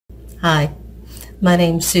Hi, my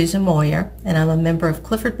name's Susan Moyer, and I'm a member of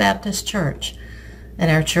Clifford Baptist Church. And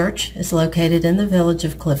our church is located in the village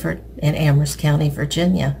of Clifford in Amherst County,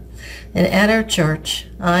 Virginia. And at our church,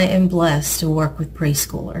 I am blessed to work with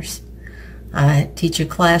preschoolers. I teach a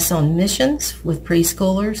class on missions with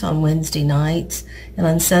preschoolers on Wednesday nights and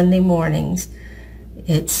on Sunday mornings.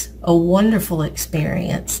 It's a wonderful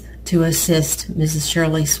experience to assist Mrs.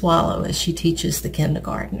 Shirley Swallow as she teaches the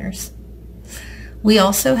kindergartners. We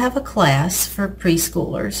also have a class for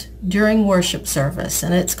preschoolers during worship service,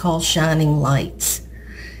 and it's called Shining Lights.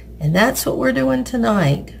 And that's what we're doing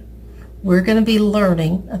tonight. We're going to be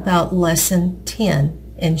learning about Lesson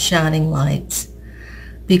 10 in Shining Lights.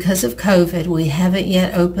 Because of COVID, we haven't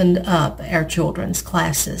yet opened up our children's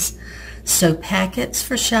classes. So packets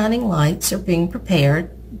for Shining Lights are being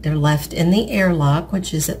prepared. They're left in the airlock,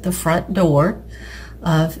 which is at the front door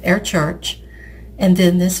of our church. And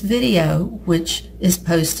then this video, which is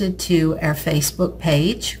posted to our Facebook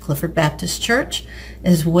page, Clifford Baptist Church,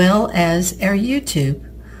 as well as our YouTube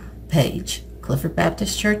page, Clifford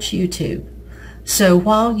Baptist Church YouTube. So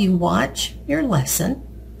while you watch your lesson,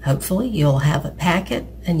 hopefully you'll have a packet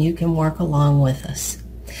and you can work along with us.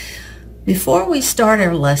 Before we start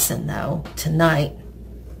our lesson, though, tonight,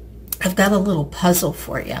 I've got a little puzzle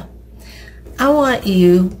for you. I want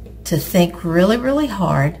you to think really, really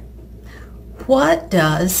hard. What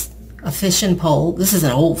does a fishing pole, this is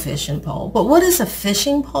an old fishing pole, but what is a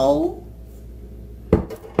fishing pole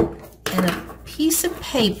and a piece of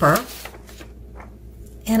paper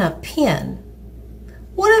and a pen?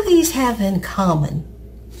 What do these have in common?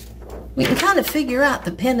 We can kind of figure out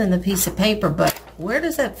the pen and the piece of paper, but where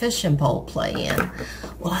does that fishing pole play in?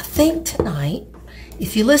 Well, I think tonight,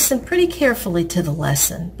 if you listen pretty carefully to the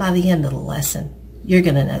lesson, by the end of the lesson, you're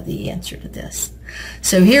going to know the answer to this.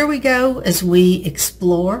 So here we go as we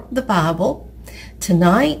explore the Bible.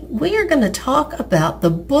 Tonight, we are going to talk about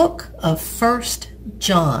the book of 1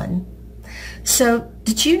 John. So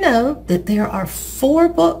did you know that there are 4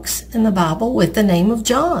 books in the Bible with the name of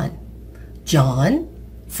John? John,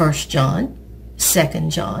 1 John, 2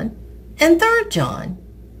 John, and 3 John.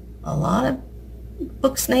 A lot of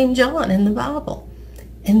books named John in the Bible.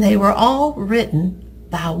 And they were all written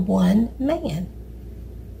by one man.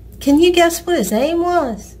 Can you guess what his name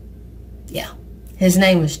was? Yeah, his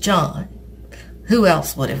name was John. Who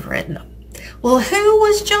else would have written them? Well, who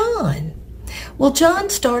was John? Well,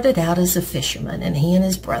 John started out as a fisherman, and he and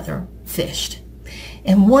his brother fished.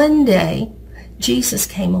 And one day, Jesus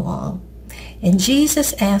came along, and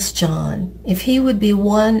Jesus asked John if he would be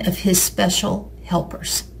one of his special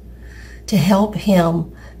helpers to help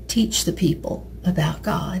him teach the people about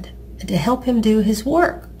God and to help him do his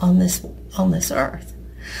work on this earth.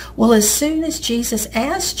 Well, as soon as Jesus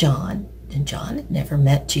asked John, and John had never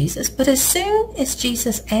met Jesus, but as soon as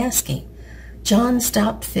Jesus asked him, John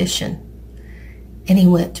stopped fishing and he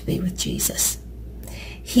went to be with Jesus.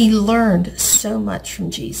 He learned so much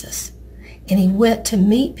from Jesus, and he went to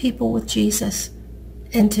meet people with Jesus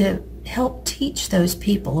and to help teach those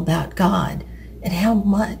people about God and how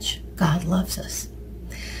much God loves us.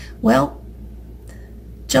 Well,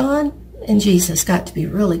 John and Jesus got to be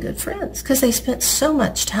really good friends because they spent so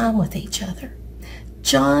much time with each other.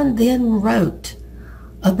 John then wrote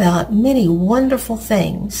about many wonderful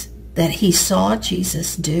things that he saw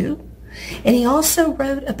Jesus do, and he also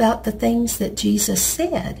wrote about the things that Jesus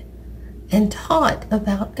said and taught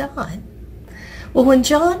about God. Well, when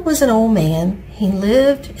John was an old man, he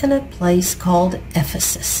lived in a place called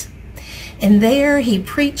Ephesus. And there he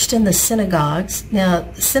preached in the synagogues. Now,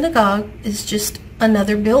 the synagogue is just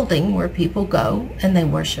another building where people go and they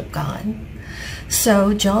worship God.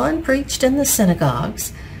 So John preached in the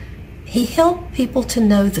synagogues. He helped people to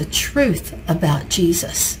know the truth about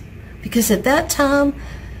Jesus, because at that time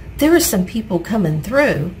there were some people coming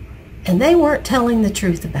through and they weren't telling the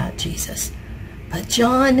truth about Jesus. But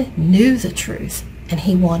John knew the truth, and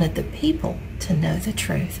he wanted the people to know the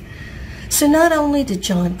truth. So not only did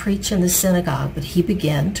John preach in the synagogue, but he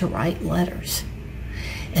began to write letters.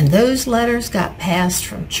 And those letters got passed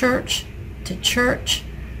from church to church,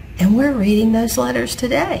 and we're reading those letters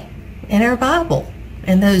today in our Bible,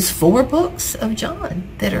 and those 4 books of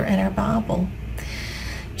John that are in our Bible.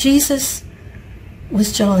 Jesus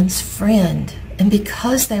was John's friend, and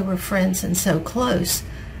because they were friends and so close,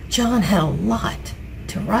 John had a lot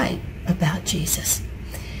to write about Jesus.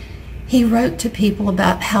 He wrote to people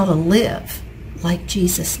about how to live like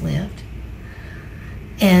Jesus lived.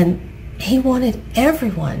 And he wanted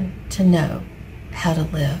everyone to know how to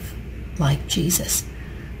live like Jesus,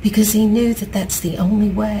 because he knew that that's the only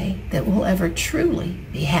way that we'll ever truly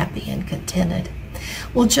be happy and contented.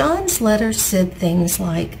 Well, John's letters said things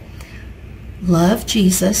like, love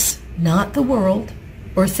Jesus, not the world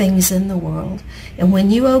or things in the world. And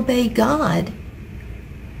when you obey God,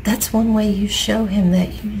 that's one way you show him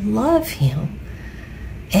that you love him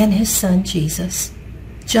and his son Jesus.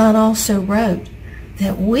 John also wrote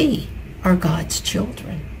that we are God's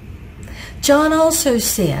children. John also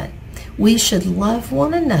said we should love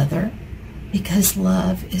one another because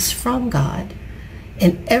love is from God.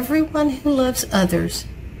 And everyone who loves others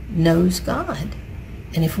knows God.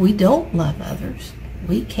 And if we don't love others,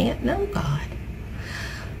 we can't know God.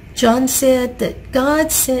 John said that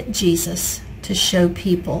God sent Jesus to show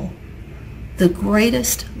people the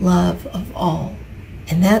greatest love of all.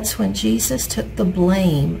 And that's when Jesus took the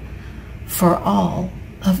blame for all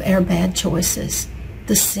of our bad choices,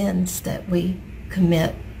 the sins that we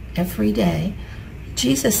commit every day.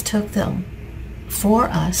 Jesus took them for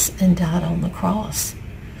us and died on the cross,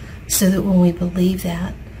 so that when we believe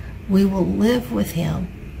that, we will live with him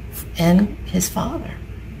and his Father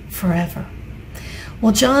forever.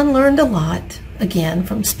 Well, John learned a lot, again,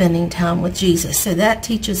 from spending time with Jesus. So that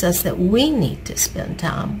teaches us that we need to spend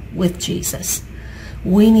time with Jesus.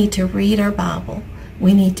 We need to read our Bible.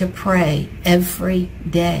 We need to pray every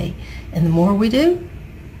day. And the more we do,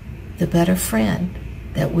 the better friend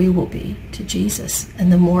that we will be to Jesus,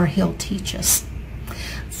 and the more he'll teach us.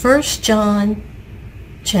 1 John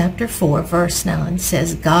chapter 4, verse 9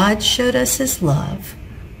 says, God showed us his love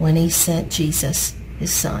when he sent Jesus,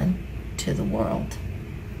 his son, to the world.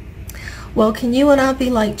 Well, can you and I be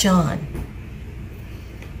like John?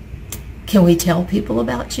 Can we tell people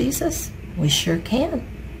about Jesus? We sure can.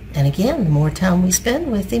 And again, the more time we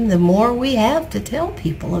spend with him, the more we have to tell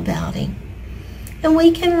people about him. And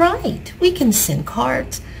we can write. We can send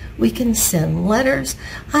cards. We can send letters.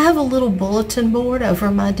 I have a little bulletin board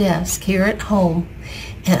over my desk here at home,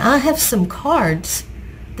 and I have some cards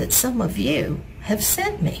that some of you have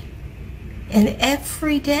sent me. And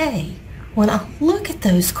every day when I look at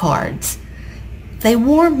those cards, they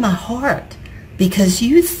warm my heart because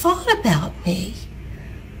you thought about me,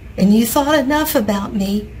 and you thought enough about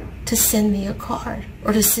me to send me a card,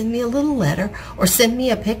 or to send me a little letter, or send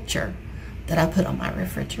me a picture that I put on my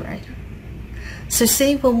refrigerator. So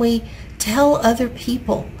see, when we tell other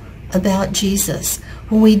people about Jesus,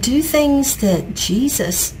 when we do things that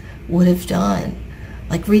Jesus would have done,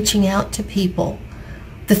 like reaching out to people,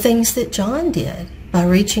 the things that John did by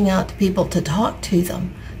reaching out to people to talk to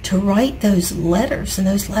them, to write those letters, and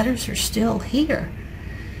those letters are still here,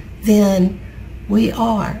 then we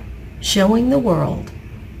are showing the world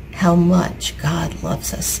how much God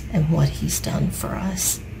loves us and what he's done for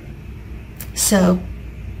us. So,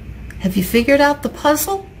 have you figured out the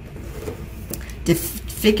puzzle? To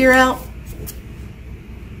figure out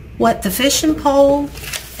what the fishing pole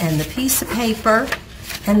and the piece of paper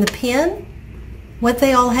and the pen, what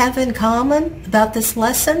they all have in common about this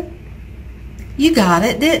lesson? You got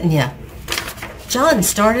it, didn't you? John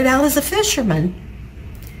started out as a fisherman.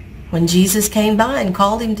 When Jesus came by and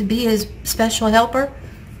called him to be his special helper,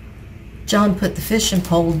 John put the fishing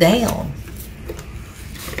pole down.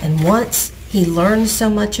 And once he learned so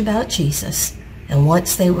much about Jesus, and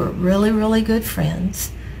once they were really, really good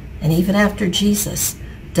friends, and even after Jesus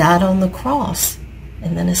died on the cross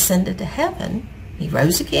and then ascended to heaven, he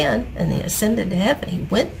rose again and he ascended to heaven. He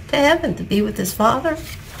went to heaven to be with his Father.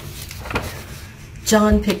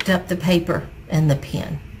 John picked up the paper and the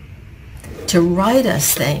pen to write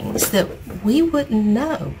us things that we wouldn't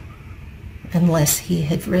know unless he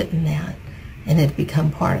had written that and it had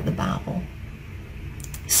become part of the Bible.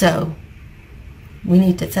 So we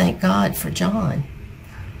need to thank God for John,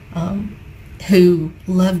 who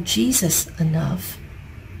loved Jesus enough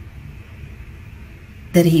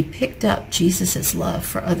that he picked up Jesus' love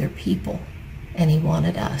for other people, and he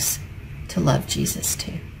wanted us to love Jesus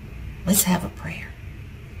too. Let's have a prayer.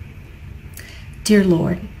 Dear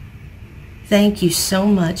Lord, thank you so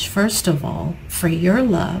much, first of all, for your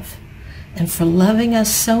love and for loving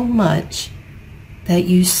us so much that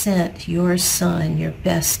you sent your Son, your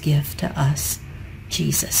best gift to us,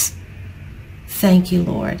 Jesus. Thank you,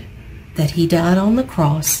 Lord, that he died on the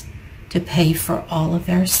cross to pay for all of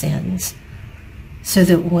our sins, so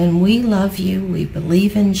that when we love you, we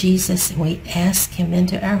believe in Jesus, and we ask him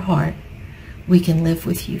into our heart, we can live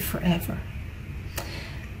with you forever.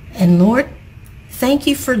 And Lord, thank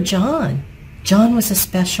you for John. John was a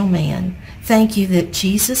special man. Thank you that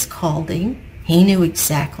Jesus called him. He knew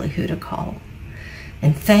exactly who to call.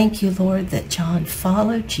 And thank you, Lord, that John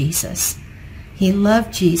followed Jesus. He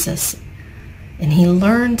loved Jesus, and he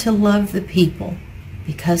learned to love the people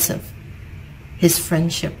because of his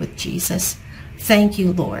friendship with Jesus. Thank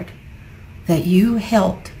you, Lord, that you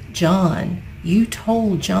helped John you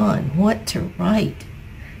told John what to write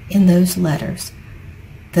in those letters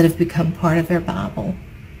that have become part of our Bible.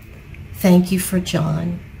 Thank you for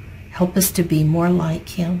John. Help us to be more like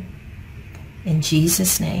him. In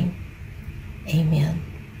Jesus' name, amen.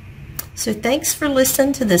 So thanks for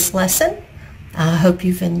listening to this lesson. I hope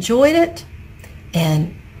you've enjoyed it,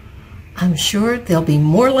 and I'm sure there'll be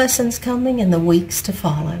more lessons coming in the weeks to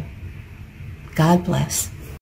follow. God bless.